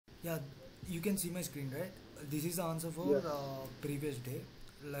Yeah, you can see my screen, right? This is the answer for Yes. previous day,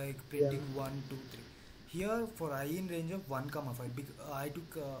 like Yeah. printing 1, 2, 3. Here for I in range of 1 comma 5, I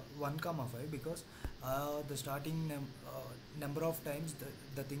took 1 comma 5 because the starting number of times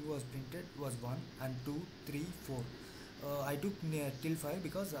the thing was printed was 1 and 2, 3, 4. I took till 5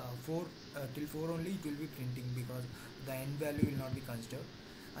 because 4 till 4 only it will be printing because the end value will not be considered.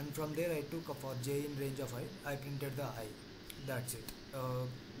 And from there I took for j in range of I printed the I. That's it.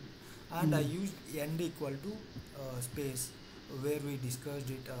 And I Mm. used end equal to space where we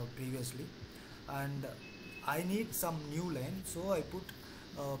discussed it previously, and I need some new line, so I put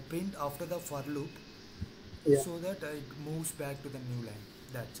print after the for loop Yeah. so that it moves back to the new line.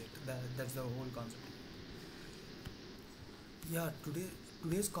 That's it. That's the whole concept. Yeah,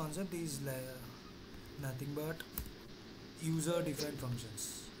 today's concept is like nothing but user defined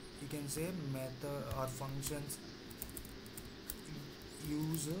functions. You can say method or functions,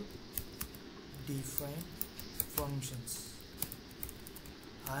 user defined functions,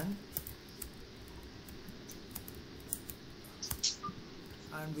 and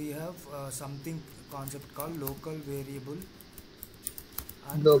we have something concept called local variable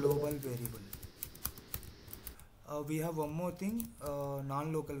and Logo. global variable. We have one more thing,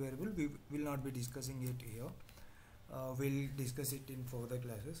 non-local variable. We will not be discussing it here. We'll discuss it in further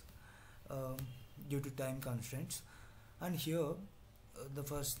classes um, due to time constraints. And here, the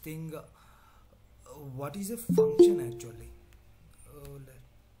first thing, what is a function actually?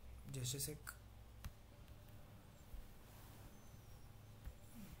 Just a sec.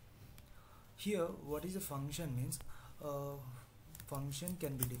 Here, what is a function means? Uh, Function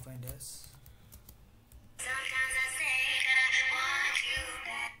can be defined as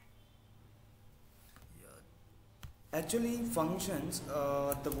actually functions.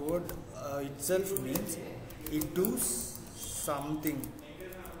 The word itself means it does something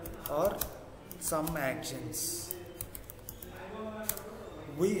or some actions.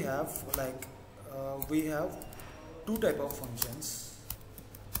 We have we have two type of functions.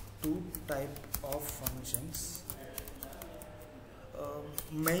 Two type of functions.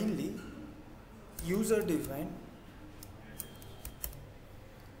 Mainly user defined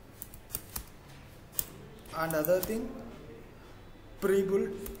and other thing pre-built,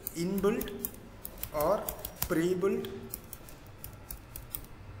 inbuilt or pre-built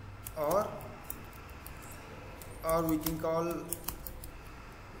or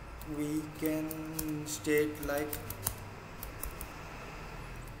we can state like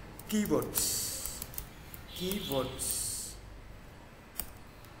keywords.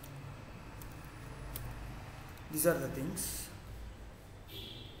 These are the things.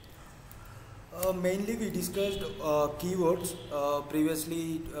 Mainly we discussed keywords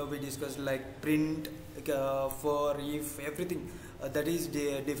previously. We discussed like print, for, if, everything that is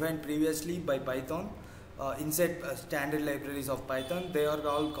defined previously by Python. Inside standard libraries of Python, they are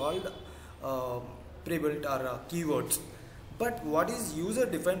all called uh, pre-built or keywords. But what is user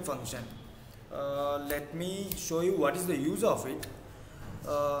defined function? Let me show you what is the use of it,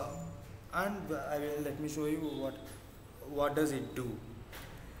 uh, and let me show you what does it do.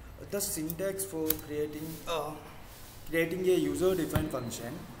 The syntax for creating a user defined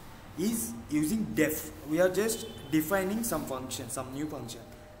function is using def. We are just defining some function, some new function,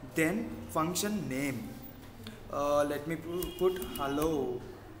 then function name. Let me put hello,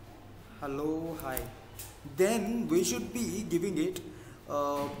 hi. Then we should be giving it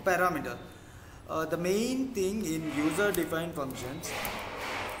parameter. The main thing in user defined functions,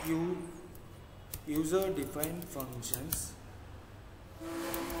 user defined functions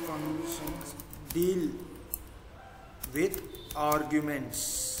deal with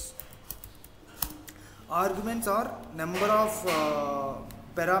arguments. Arguments are number of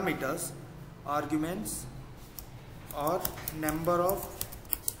parameters. Arguments are number of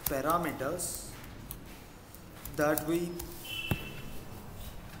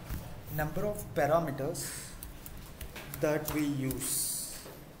parameters that we use.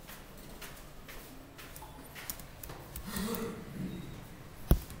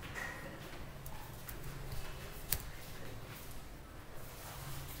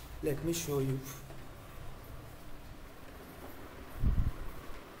 Let me show you.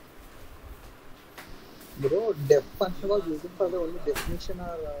 Bro, def function was using for the only definition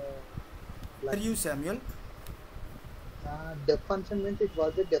or Are you Samuel? def function means it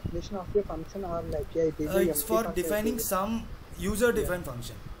was the definition of the function or like yeah, it is a It's empty for function. defining some user defined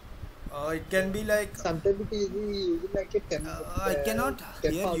function. It can be like Sometimes it is using like a I cannot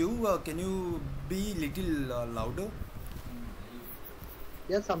hear also. you. Can you be little louder?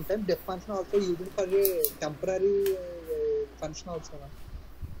 Yeah, sometimes def function also using for a temporary function also.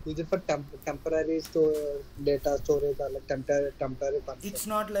 Is it for temporary data storage or like temporary It's function?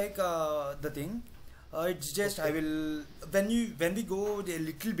 not like the thing. It's just I Okay. will when we go a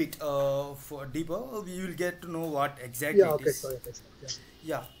little bit for deeper, we will get to know what exactly Yeah. it Okay. is. Sure. Okay. Sure. Yeah.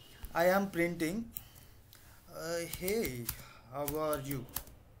 Yeah, I am printing. Hey, how are you?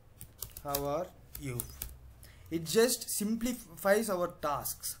 How are you? It just simplifies our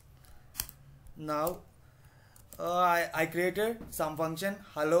tasks. Now I created some function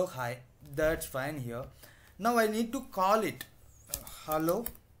hello hi. That's fine here. Now I need to call it hello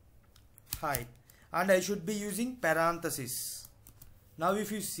hi, and I should be using parenthesis. Now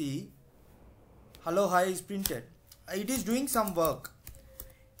if you see hello hi is printed, it is doing some work.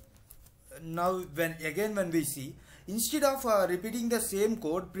 Now when we see, instead of repeating the same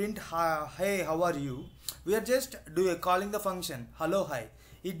code print hey how are you, we are just calling the function hello hi.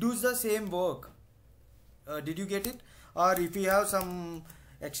 It does the same work. Did you get it? Or if you have some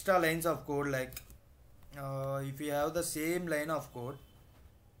extra lines of code, like if you have the same line of code,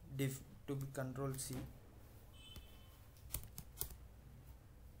 diff to be control C.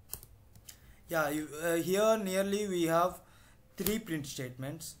 Yeah, here nearly we have three print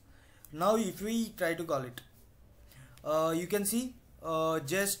statements. Now if we try to call it, you can see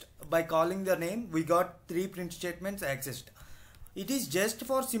just by calling the name we got three print statements accessed. It is just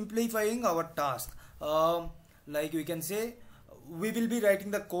for simplifying our task. Like we can say we will be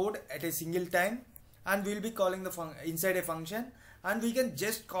writing the code at a single time, and we will be calling the inside a function, and we can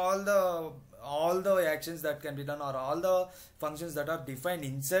just call the all the actions that can be done, or all the functions that are defined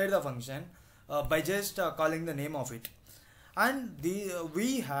inside the function by just calling the name of it. And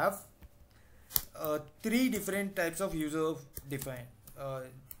we have three different types of user defined.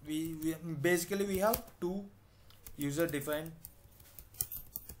 We basically we have two user defined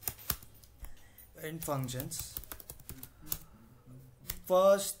in functions.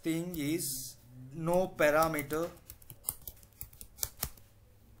 First thing is no parameter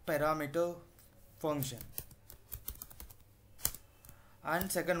function,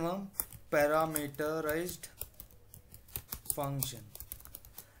 and second one parameterized function.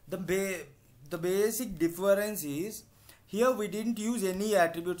 The basic difference is here we didn't use any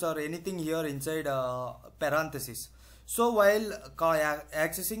attributes or anything here inside parenthesis. So while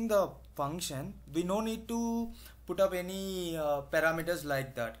accessing the function, we no need to put up any parameters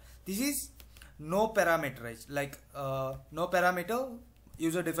like that. This is no parameterized, like no parameter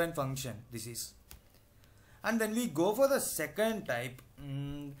user defined function. This is. And when we go for the second type,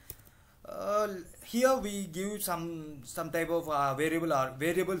 here we give some type of variable or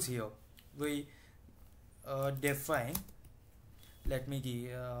variables. Here we define, let me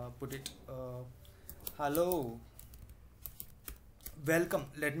put it hello welcome,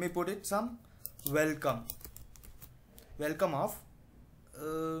 let me put it some welcome of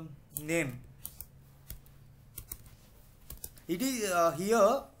name. It is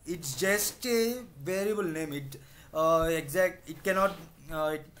here it's just a variable name. It cannot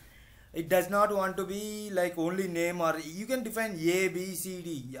it does not want to be like only name, or you can define A B C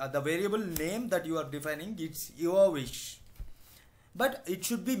D. The variable name that you are defining, it's your wish, but it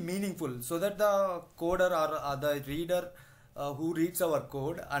should be meaningful so that the coder or the reader who reads our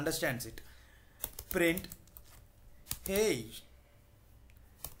code understands it. Print hey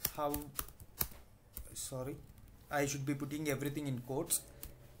how, sorry, I should be putting everything in quotes.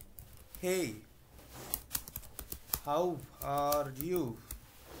 Hey, how are you,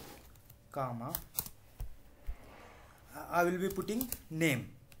 comma, I will be putting name.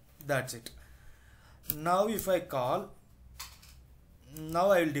 That's it. Now if I call, now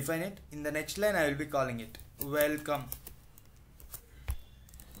I will define it. In the next line I will be calling it welcome.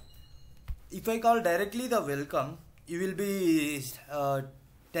 If I call directly the welcome, you will be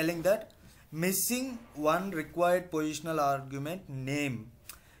telling that missing one required positional argument name.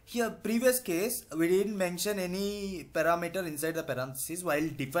 Here previous case we didn't mention any parameter inside the parenthesis while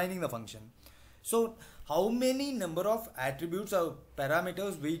defining the function. So how many number of attributes or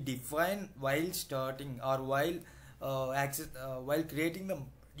parameters we define while starting or while creating the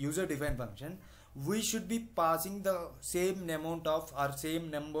user defined function, we should be passing the same amount of or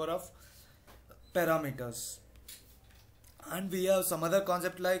same number of parameters. And we have some other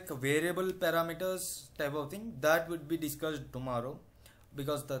concept like variable parameters type of thing that would be discussed tomorrow,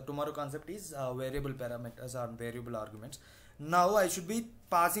 because the tomorrow concept is variable parameters or variable arguments. Now I should be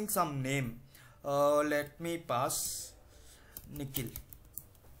passing some name. Let me pass Nikhil,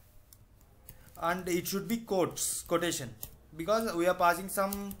 and it should be quotation, because we are passing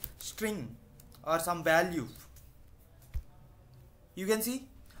some string or some value. You can see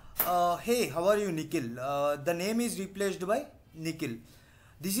hey how are you Nikhil, the name is replaced by Nikhil.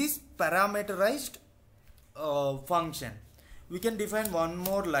 This is parameterized function. We can define one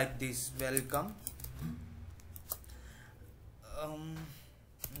more like this: welcome,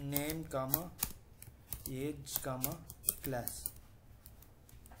 name comma age comma class,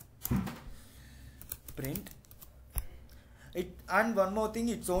 print it. And one more thing,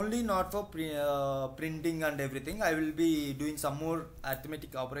 it's only not for printing and everything. I will be doing some more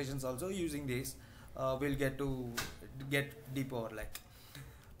arithmetic operations also using this. We'll get deeper, like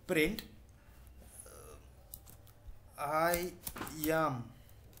print I am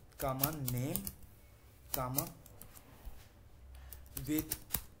comma name comma with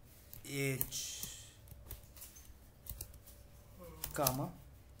age comma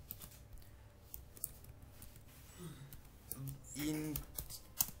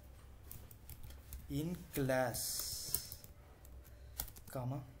in class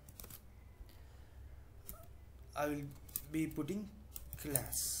comma I will be putting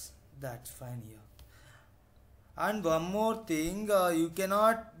class. That's fine here. And one more thing, you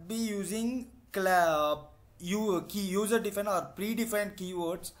cannot be using user defined or predefined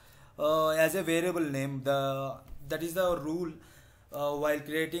keywords as a variable name. That is the rule while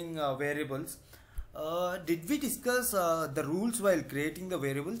creating variables. Did we discuss the rules while creating the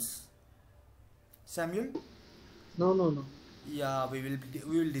variables, Samuel? No. Yeah, we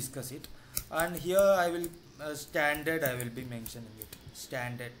will discuss it. And here I will standard, I will be mentioning it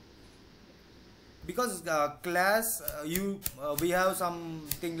standard, because class we have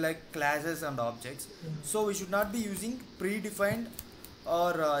something like classes and objects, so we should not be using predefined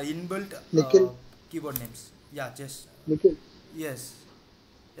or inbuilt Nikhil, keyboard names. Yeah, just Nikhil. yes.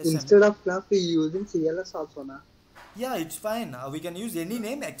 Instead of class, we using CLS also, na? Yeah, it's fine. We can use any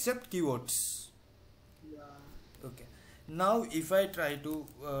name except keywords. Yeah. Okay. Now if I try to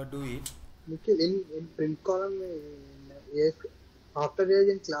do it, Nikhil, in print column, yes, after age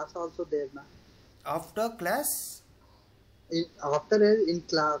in class also there, na? after class After age in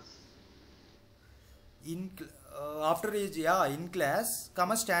class. After age, yeah, in class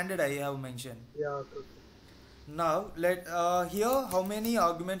comma standard I have mentioned. Yeah, okay. Now let here how many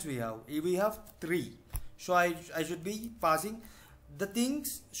arguments we have? We have 3. So I should be passing the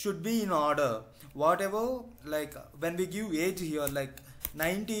things should be in order. Whatever, like when we give age here, like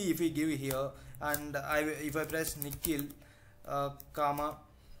 90 if we give here, and if I press Nikhil comma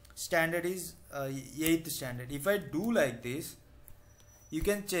standard is 8th standard. If I do like this, you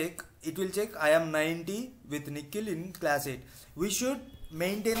can check, it will check I am 90 with Nikhil in class 8. We should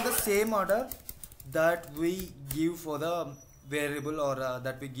maintain the same order that we give for the variable or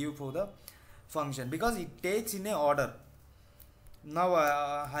that we give for the function, because it takes in a order. Now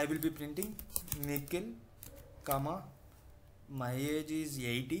I will be printing Nikhil comma my age is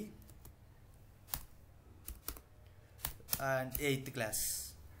 80 and 8th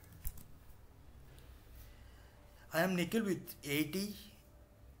class. I am Nikhil with 80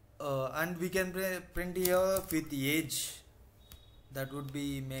 and we can print here with age. That would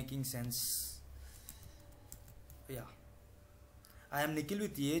be making sense. Yeah, I am Nikhil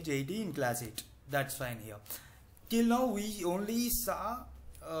with age 80 in class 8. That's fine here. Till now we only saw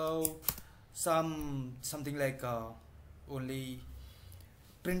something like only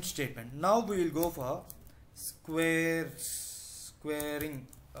print statement. Now we will go for squaring.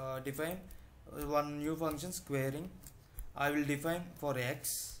 Define one new function, squaring. I will define for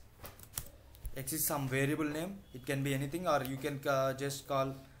x. X is some variable name. It can be anything, or you can just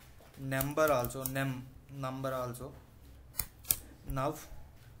call number also, number also. Now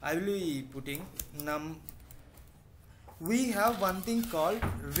I will be putting we have one thing called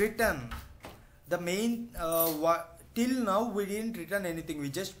return. The main till now we didn't return anything, we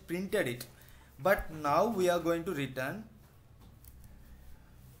just printed it, but now we are going to return.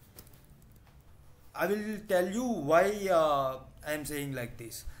 I will tell you why I am saying like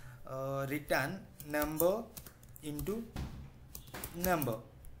this. Return number into number.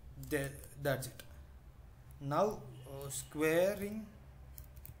 That's it. Now squaring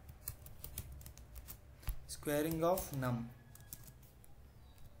of num.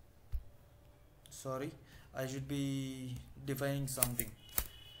 Sorry, I should be defining something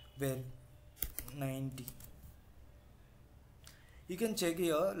where 90. You can check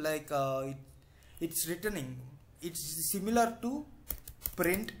here, like it's returning. It's similar to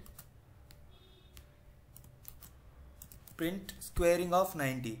print squaring of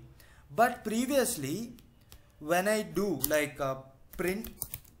 90, but previously when I do like print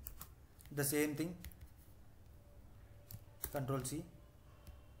the same thing, Control C,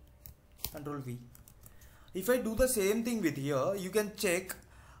 Control V. If I do the same thing with here, you can check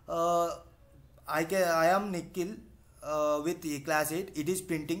I am Nikhil with the class 8, it is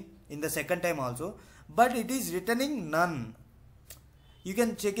printing in the second time also, but it is returning none. You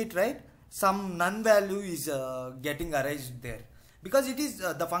can check it, right? Some none value is getting erased there, because it is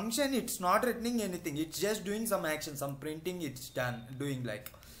the function, it's not returning anything, it's just doing some action, some printing, it's done doing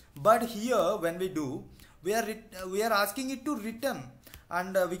like. But here when we do, we are asking it to return,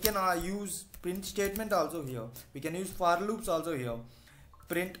 and we can use print statement also here, we can use for loops also here.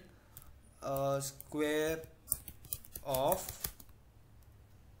 Print square of,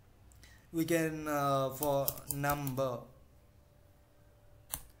 we can for number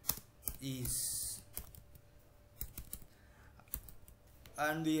is,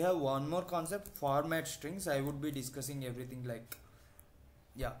 and we have one more concept, format strings. I would be discussing everything like,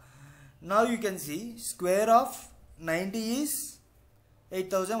 yeah. Now you can see square of 90 is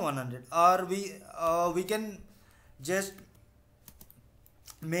 8100, or we can just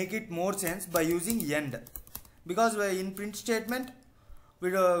make it more sense by using end, because in print statement we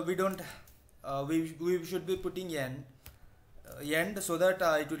don't we should be putting end so that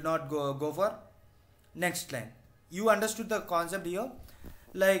it will not go for next line. You understood the concept here?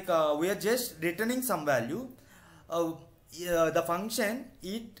 Like we are just returning some value. The function,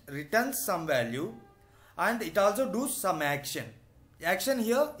 it returns some value, and it also does some action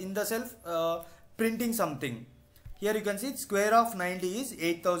here in the self printing something. Here you can see square of 90 is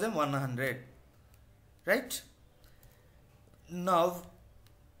 8100, right? Now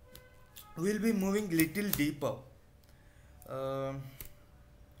we'll be moving little deeper,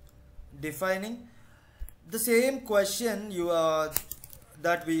 defining the same question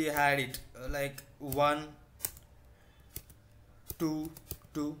that we had it, like 1 2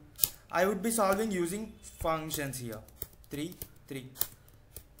 2. I would be solving using functions here. 3 3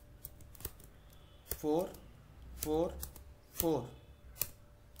 4 4 4,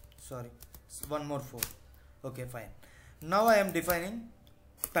 sorry, one more 4. Okay, fine. Now I am defining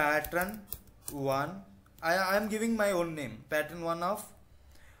pattern 1. I am giving my own name, pattern 1 of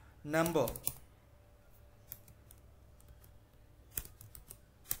number.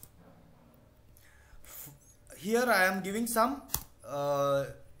 Here I am giving some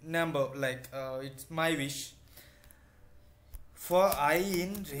number, like it's my wish. For I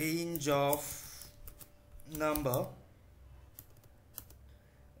in range of number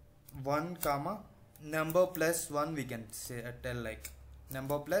 1 comma number plus 1, we can say tell like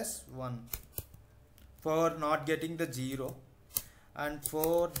number plus 1, for not getting the 0, and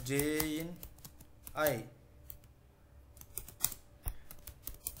for j in I,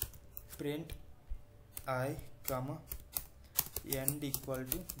 print I comma end equal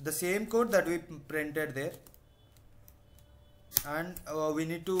to the same code that we printed there, and we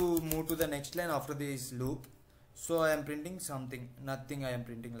need to move to the next line after this loop. So I am printing something, nothing, I am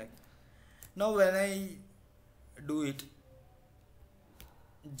printing like. Now when I do it,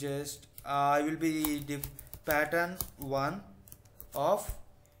 just I will be pattern 1 of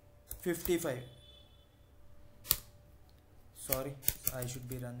 55, sorry, I should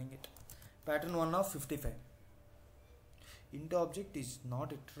be running it, pattern 1 of 55. Int object is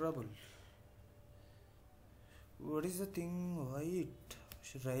not iterable. What is the thing? Why it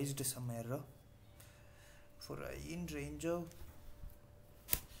raised some error? For I in range of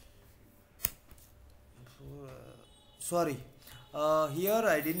sorry, here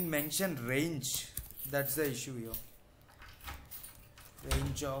I didn't mention range. That's the issue here.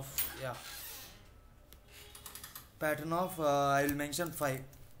 Range of, yeah, pattern of I will mention 5.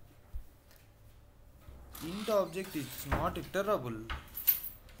 Int object is not iterable.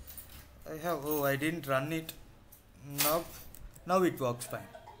 I didn't run it. Now it works fine.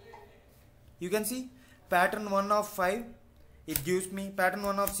 You can see pattern 1 of 5, it gives me pattern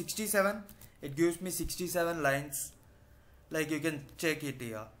 1 of 67, it gives me 67 lines. Like you can check it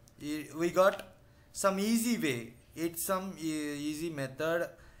here. We got some easy way. It's some easy method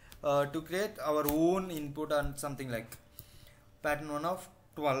to create our own input and something like pattern 1 of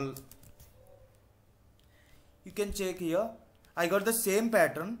 12. You can check here. I got the same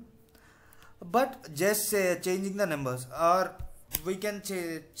pattern, but just changing the numbers. Or we can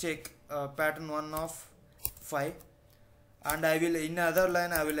check pattern 1 of 5, and I will in other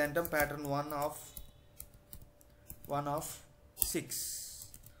line I will enter pattern 1 of 6.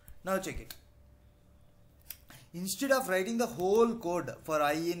 Now check it. Instead of writing the whole code for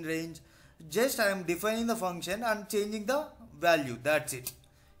I in range, just I am defining the function and changing the value. That's it.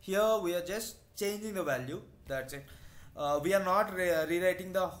 Here we are just changing the value. That's it. We are not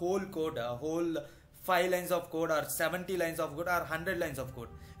rewriting the whole code, whole 5 lines of code or 70 lines of code or 100 lines of code.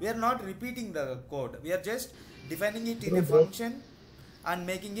 We are not repeating the code. We are just defining it in a function and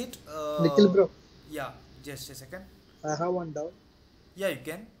making it Nikhil bro. yeah, just a second. I have one doubt. Yeah, you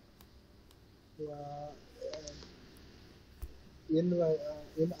can. Uh,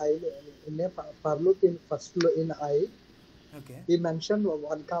 in I in a for loop in first in I, Okay. he mentioned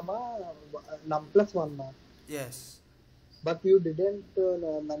one comma num plus one, Yes. but you didn't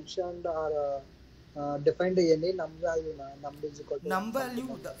mention or defined any num value. Num is equal to Num something value,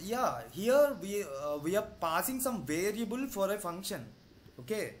 like that. yeah, here we are passing some variable for a function.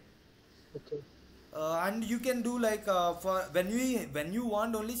 Okay. Okay. And you can do like for when you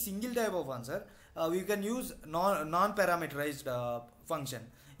want only single type of answer, you can use non parameterized function.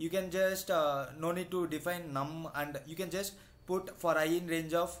 You can just no need to define num, and you can just put for I in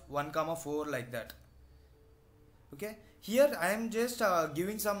range of 1 comma 4 like that. Okay, here I am just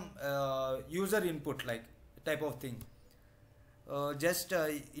giving some user input like type of thing, just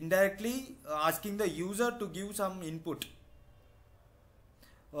indirectly asking the user to give some input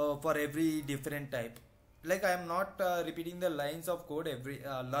for every different type. Like I am not repeating the lines of code every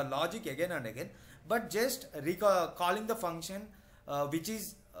logic again and again, but just calling the function which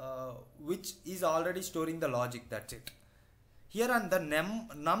is already storing the logic. That's it. Here, and the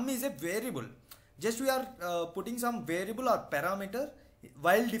num is a variable. Just we are putting some variable or parameter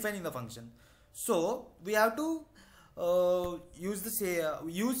while defining the function. So we have to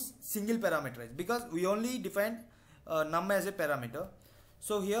use single parameterized, because we only defined num as a parameter.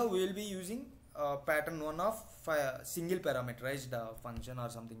 So here we will be using pattern 1 of single parameterized function or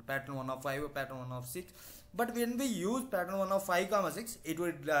something, pattern 1 of 5 or pattern 1 of 6. But when we use pattern 1 of 5 comma 6, it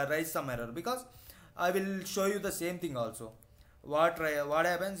would raise some error, because I will show you the same thing also. What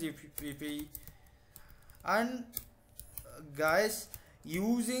happens if we, and guys,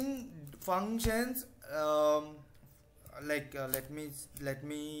 using functions like let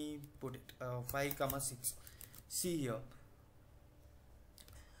me put it 5 comma 6. See here,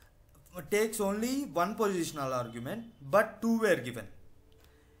 takes only one positional argument, but two were given.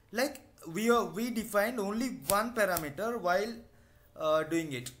 Like we defined only one parameter while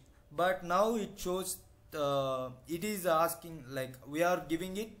doing it, but now it shows it is asking like we are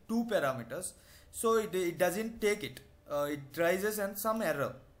giving it two parameters, so it doesn't take it, it rises and some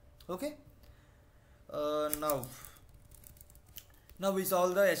error. Okay. Now we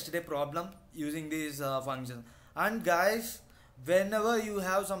solve the yesterday problem using these functions. And guys, whenever you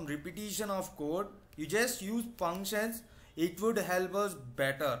have some repetition of code, you just use functions, it would help us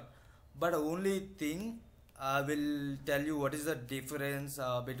better. But only thing, I will tell you what is the difference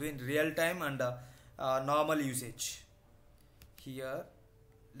between real time and normal usage. Here,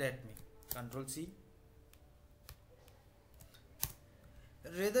 let me control C,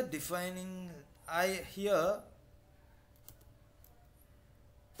 rather defining I here.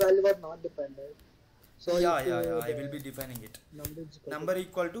 Value was not dependent. So Yeah, if I will be defining it. number is equal Number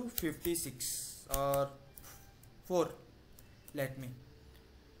equal to 56 or 4. Let me.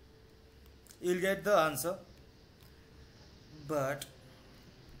 You'll get the answer, but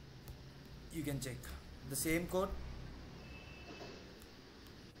you can check the same code.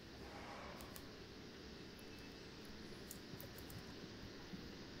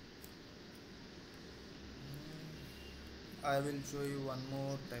 I will show you one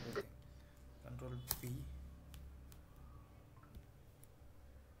more type of thing. Control P.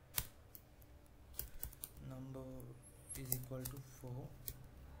 Number is equal to 4.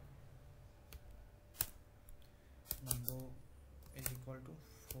 Number is equal to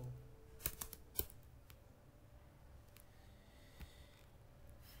 4.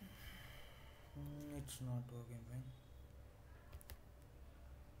 It's not working fine.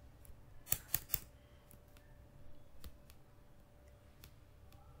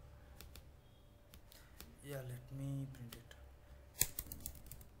 Yeah, let me print it.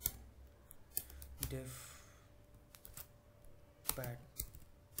 Def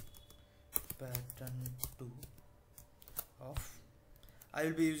pattern 2 of, I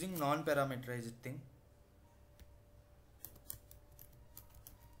will be using non-parameterized thing.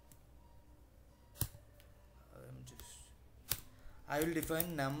 I will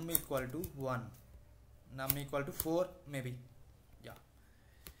define num equal to 1, num equal to 4 maybe. Yeah.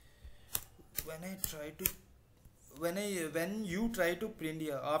 When you try to print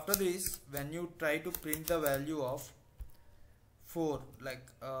here, after this, when you try to print the value of 4, like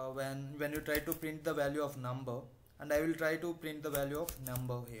when you try to print the value of number, and I will try to print the value of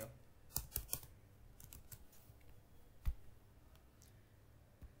number here.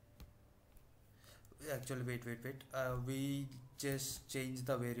 Actually wait, we just change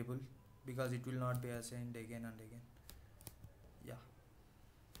the variable, because it will not be assigned again and again. Yeah,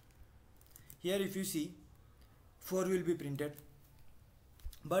 here if you see, 4 will be printed,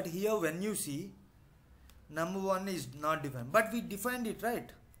 but here when you see, number 1 is not defined, but we defined it,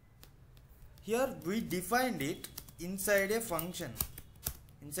 right? Here we defined it inside a function,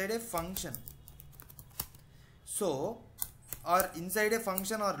 so, or inside a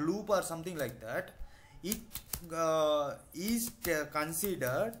function or loop or something like that. It is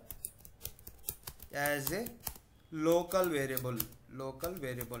considered as a local variable.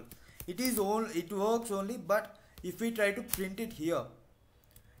 It works only, but if we try to print it here,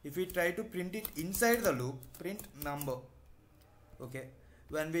 if we try to print it inside the loop, print number. Okay,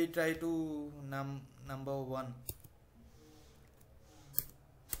 when we try to number 1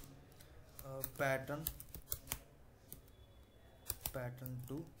 pattern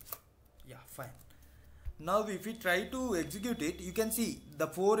 2, yeah, fine. Now if we try to execute it, you can see the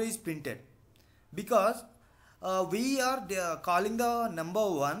 4 is printed, because we are calling the number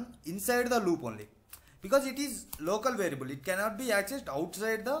 1 inside the loop only, because it is local variable. It cannot be accessed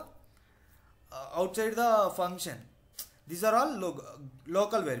outside the function. These are all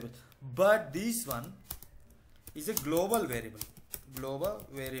local variables, but this one is a global variable.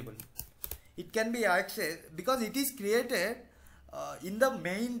 It can be accessed because it is created in the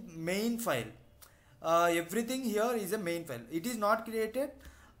main file. Everything here is a main file. It is not created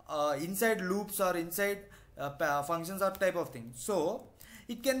inside loops or inside functions or type of thing. So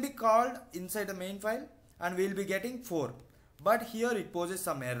it can be called inside the main file and we will be getting 4. But here it poses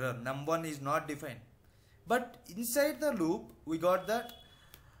some error. Num1 is not defined. But inside the loop we got that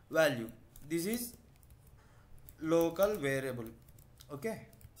value. This is local variable. Okay,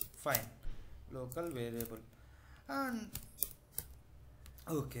 fine. Local variable. And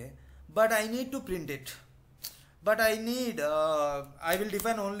okay, but I need to print it. But I need I will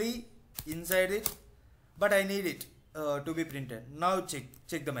define only inside it, but I need it to be printed. Now check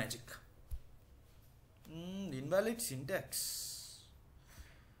the magic. Invalid syntax.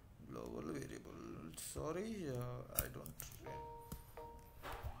 Global variable. Sorry, I don't.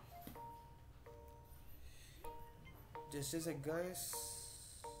 Just a sec, guys.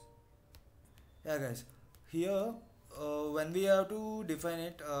 Yeah, guys. Here, when we have to define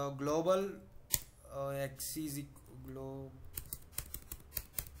it, global x is global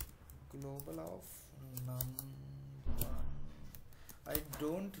of num1. I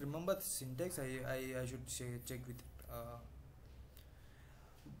don't remember the syntax. I should check with it.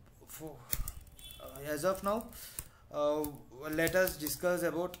 As of now, let us discuss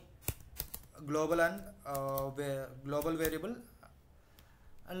about global and global variable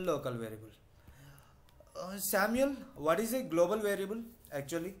and local variable. Samuel, what is a global variable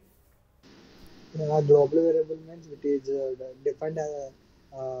actually? Global variable means it is defined as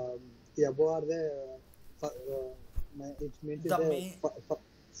above or it means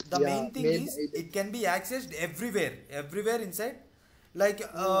the main thing is it can be accessed everywhere inside. Like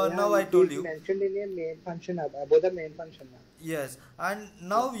now I told you. Mentioned in a main function above the main function. Yes, and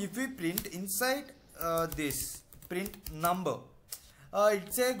now if we print inside this print number,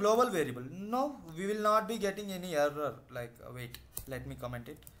 it's a global variable. No, we will not be getting any error. Like wait, let me comment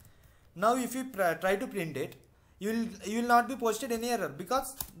it. Now if you try to print it, you will not be posted any error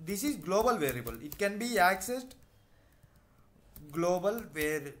because this is global variable. It can be accessed global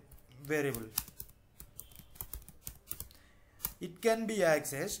variable. It can be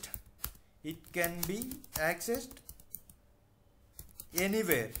accessed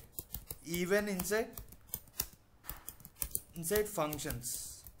anywhere, even inside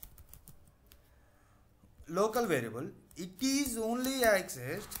functions. Local variable, it is only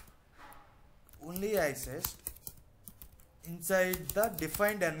accessed inside the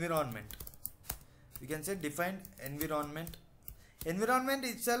defined environment. We can say defined environment. Environment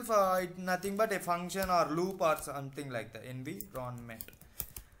itself it's nothing but a function or loop or something like the environment.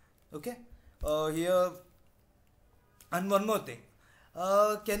 Okay, here, and one more thing.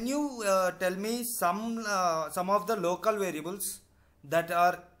 Can you tell me some of the local variables that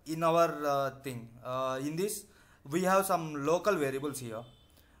are in our thing? In this, we have some local variables here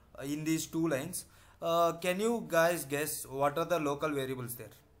in these 2 lines. Can you guys guess what are the local variables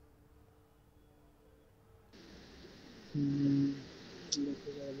there?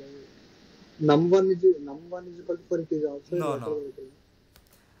 Num1 is equal to 4. It is also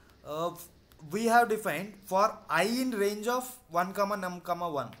no. We have defined for I in range of 1 comma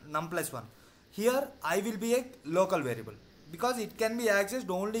num plus 1. Here I will be a local variable because it can be accessed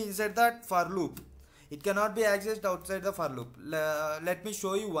only inside that for loop. It cannot be accessed outside the for loop. Let me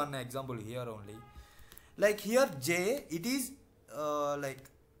show you one example here only. Like here j, it is like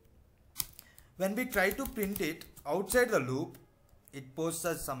when we try to print it outside the loop, it posts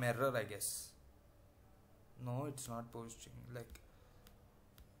us some error, I guess. No, it's not posting. Like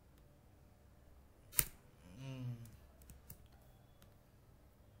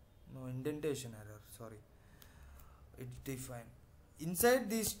No indentation error, sorry. It's defined inside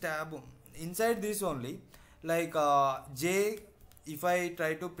this tab, inside this only, like j, if I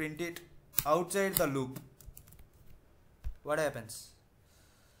try to print it outside the loop, what happens?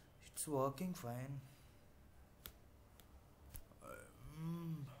 It's working fine.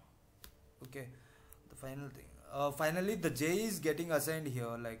 Okay, the final thing, finally the j is getting assigned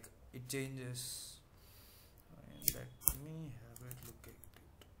here, like it changes. And let me have it look at it.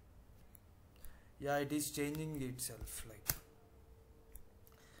 Yeah, it is changing itself. Like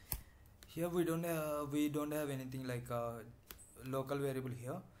here we don't have anything like a local variable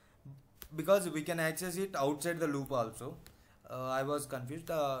here, because we can access it outside the loop also. I was confused.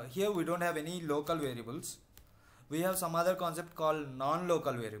 Here we don't have any local variables. We have some other concept called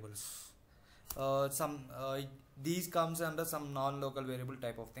non-local variables. Some these comes under some non-local variable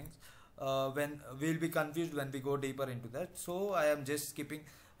type of things. When we'll be confused when we go deeper into that, so I am just skipping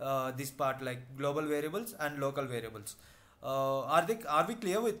this part, like global variables and local variables. Are we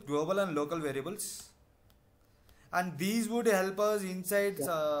clear with global and local variables? And these would help us inside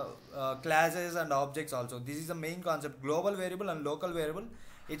classes and objects also. This is the main concept: global variable and local variable.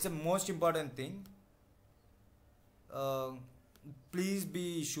 It's a most important thing. Please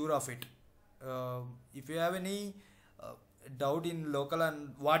be sure of it. If you have any doubt in local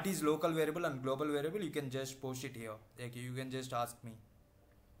and what is local variable and global variable, you can just post it here. Like you can just ask me.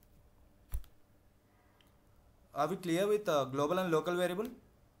 Are we clear with global and local variable?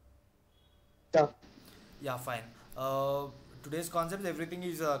 Yeah. Yeah, fine. Today's concepts, everything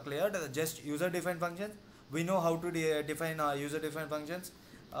is cleared. Just user defined functions. We know how to define user defined functions.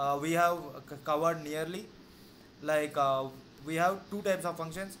 We have covered nearly, like we have two types of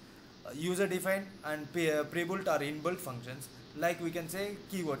functions: user defined and pre-built or inbuilt functions. Like we can say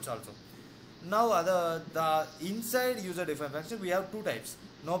keywords also. Now the inside user defined function we have two types: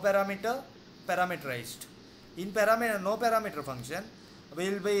 no parameter, parameterized. In no parameter function, we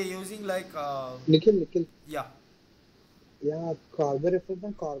will be using like Nikhil. yeah. Yeah, Corber reference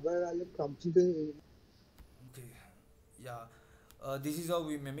and Corber value comes into. Okay. Yeah. This is how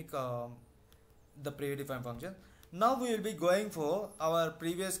we mimic the predefined function. Now we will be going for our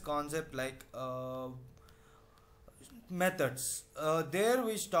previous concept, like methods. There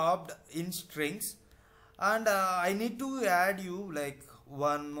we stopped in strings, and I need to add you like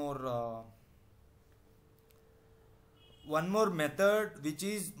one more method which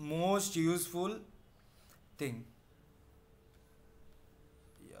is most useful thing.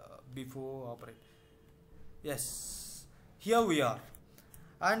 Yeah, before operate. Yes, here we are,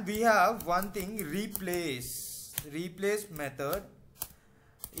 and we have one thing: replace method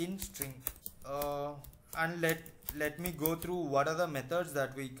in string. And let me go through what are the methods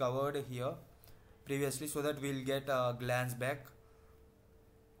that we covered here previously, so that we'll get a glance back.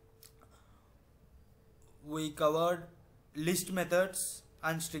 We covered list methods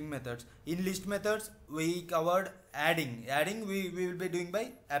and string methods. In list methods we covered adding. We will be doing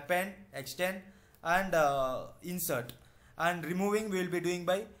by append, extend and insert, and removing we will be doing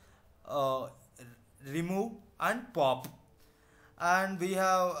by remove and pop. And we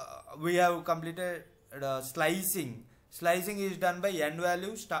have completed slicing. Slicing is done by end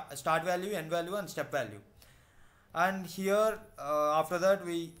value, start value, end value and step value. And here after that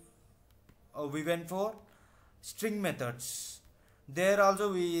we went for string methods. There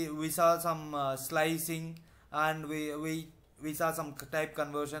also we saw some slicing, and we saw some type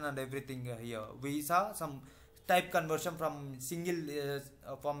conversion and everything. Here we saw some type conversion from single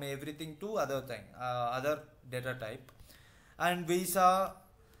from everything to other thing, other data type. And we saw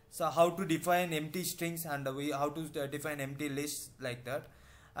how to define empty strings, and how to define empty lists, like that.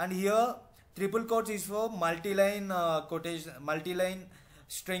 And here triple quotes is for multi-line quotation, multi-line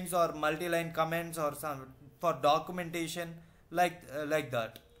strings or multi-line comments, or some for documentation, like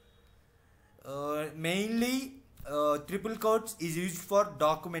that. Mainly triple quotes is used for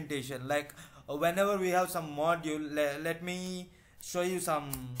documentation, like whenever we have some module. Let me show you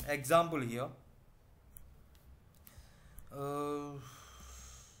some example here.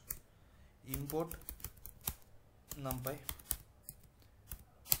 Import numpy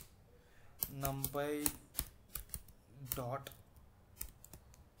dot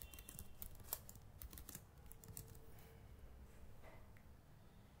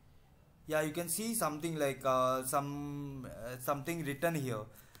yeah, you can see something like something written here.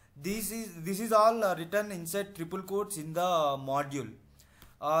 This is all written inside triple quotes in the module.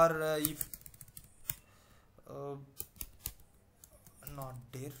 Or if not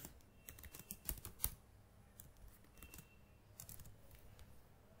there,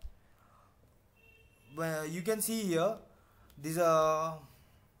 you can see here, these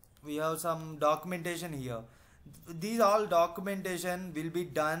we have some documentation here. These all documentation will be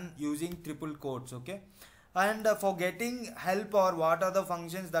done using triple quotes, okay? And for getting help or what are the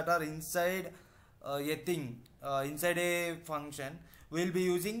functions that are inside a thing, inside a function, we'll be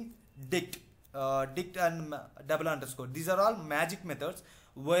using dict, dict and double underscore. These are all magic methods.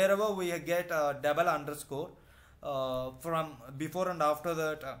 Wherever we get a double underscore from before and after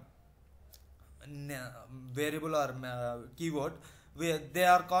that variable or keyword, they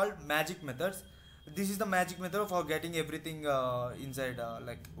are called magic methods. This is the magic method for getting everything inside,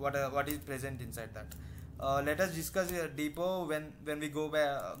 like what is present inside that. Let us discuss deeper when we go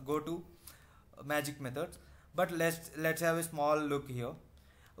to magic methods. But let's have a small look here.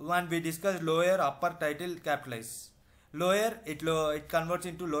 When we discuss lower, upper, title, capitalize. Lower, it converts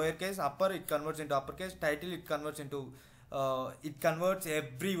into lowercase. Upper, it converts into uppercase. Title, it converts into it converts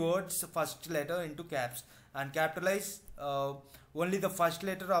every word's first letter into caps. And capitalize, only the first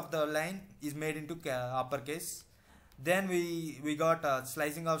letter of the line is made into uppercase. Then we got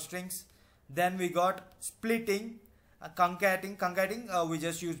slicing of strings. Then we got splitting, concatenating. We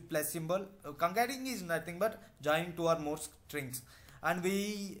just use plus symbol. Concatenating is nothing but joining two or more strings. And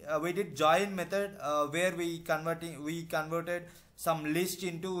we did join method where we converted some list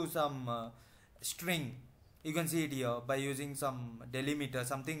into some string. You can see it here by using some delimiter,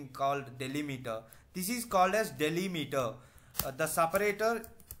 something called delimiter. This is called as delimiter. The separator,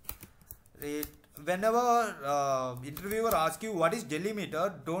 whenever interviewer asks you what is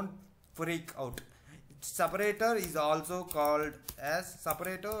delimiter, don't freak out. Separator is also called as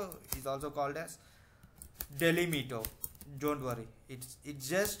delimiter. Don't worry, it's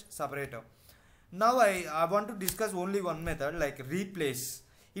just separator. Now I want to discuss only one method, like replace.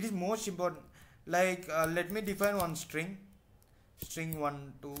 It is most important. Like let me define one string. String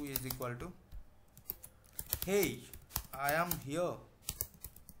 1 2 is equal to, hey, I am here.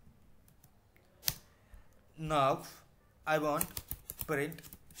 Now I want print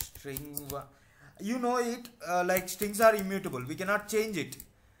string 1. You know it, like strings are immutable, we cannot change it.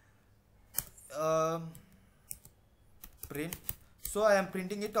 Print, so I am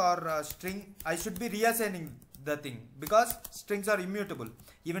printing it, or string, I should be reassigning the thing because strings are immutable,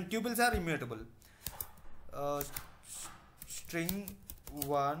 even tuples are immutable. String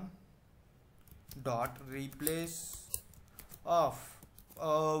 1 dot replace of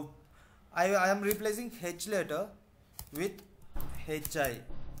I am replacing h letter with hi.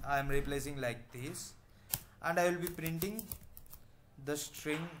 I am replacing like this, and I will be printing the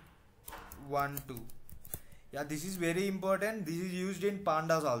string 1 2. Yeah, this is very important. This is used in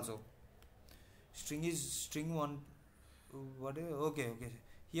pandas also. String 1. What? Okay.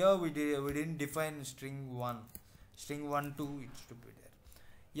 Here we didn't define string 1. String 1 2. It should be there.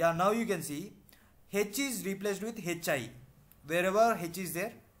 Yeah. Now you can see h is replaced with hi. Wherever h is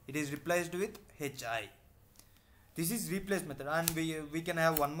there, it is replaced with hi. This is replace method, and we can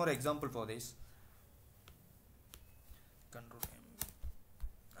have one more example for this. Control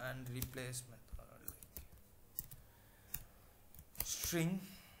M and replace method. String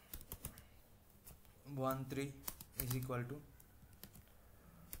 1 3 is equal to,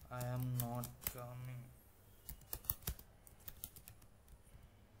 I am not coming.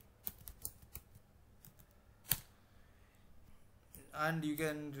 And you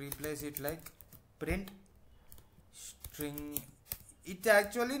can replace it like print string. It's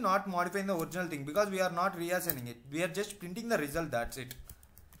actually not modifying the original thing because we are not reassigning it. We are just printing the result. That's it.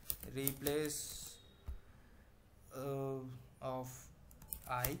 Replace of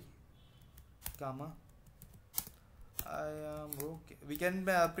I, comma, I am okay. We can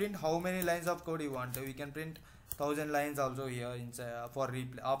print how many lines of code you want. We can print 1000 lines also here inside for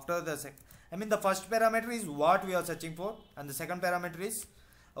replay. After the the first parameter is what we are searching for, and the second parameter is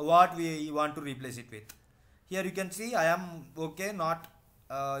what we want to replace it with. Here you can see I am okay, not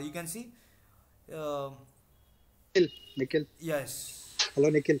you can see Nikhil. Yes. Hello,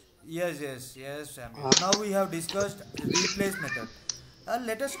 Nikhil. Yes, Samuel. Now we have discussed replace method.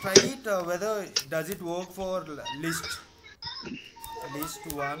 Let us try it, whether does it work for list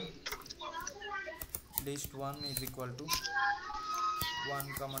 1. List 1 is equal to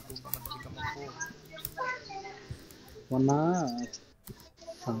 1 comma 2 comma 3 comma 4. మొన్న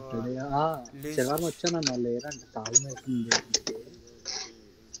Saturday శనివారం వచ్చానన్న లేరంటే తాళం అవుతుంది.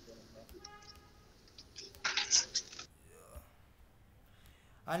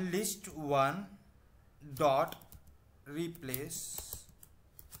 And list 1 dot replace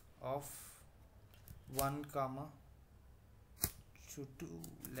of 1 comma 2.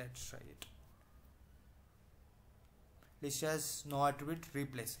 Let's try it. list has no attribute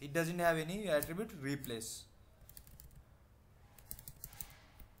replace. It doesn't have any attribute replace.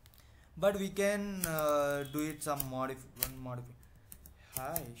 But we can do it some modify.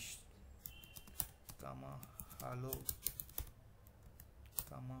 Hi, comma, hello,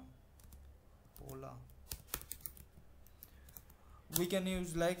 comma, hola. We can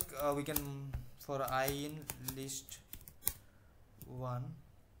use like we can for I in list 1.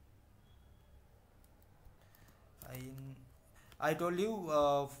 I told you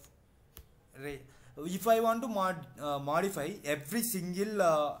if I want to modify every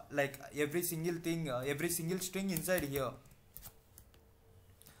single like every single thing, every single string inside here,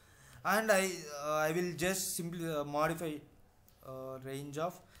 and I will just simply modify range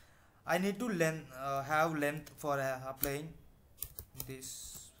of. I need to have length for applying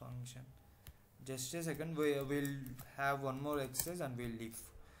this function. Just a second, we will have one more exercise and we'll leave.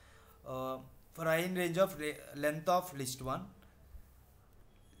 For I in range of length of list 1,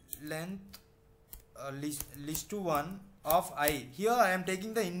 length list 1 of I. Here I am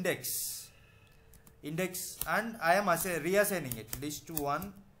taking the index and I am reassigning it. List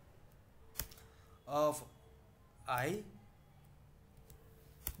 1 of I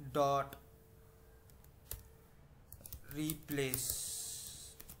dot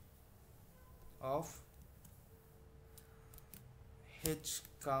replace of h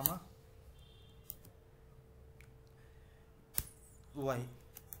comma y.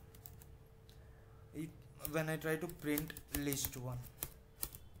 When I try to print list 1,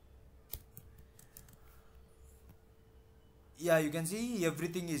 yeah, you can see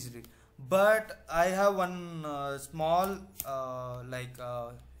everything is but I have one small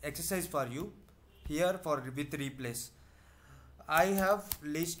exercise for you here for with replace. I have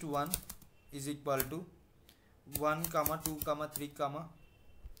list 1 is equal to 1 comma 2 comma 3 comma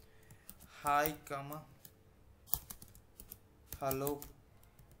hi comma hello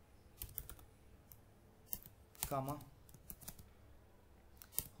comma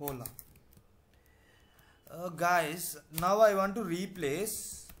hola. Guys, now I want to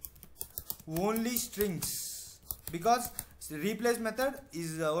replace only strings because replace method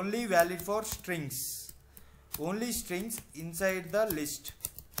is only valid for strings, only strings inside the list,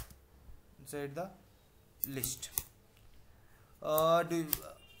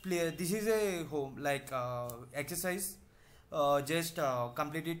 this is a home exercise, just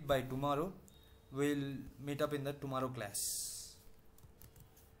complete it by tomorrow. We'll meet up in the tomorrow class.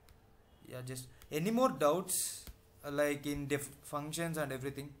 Yeah, just any more doubts like in functions and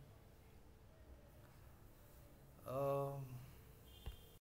everything?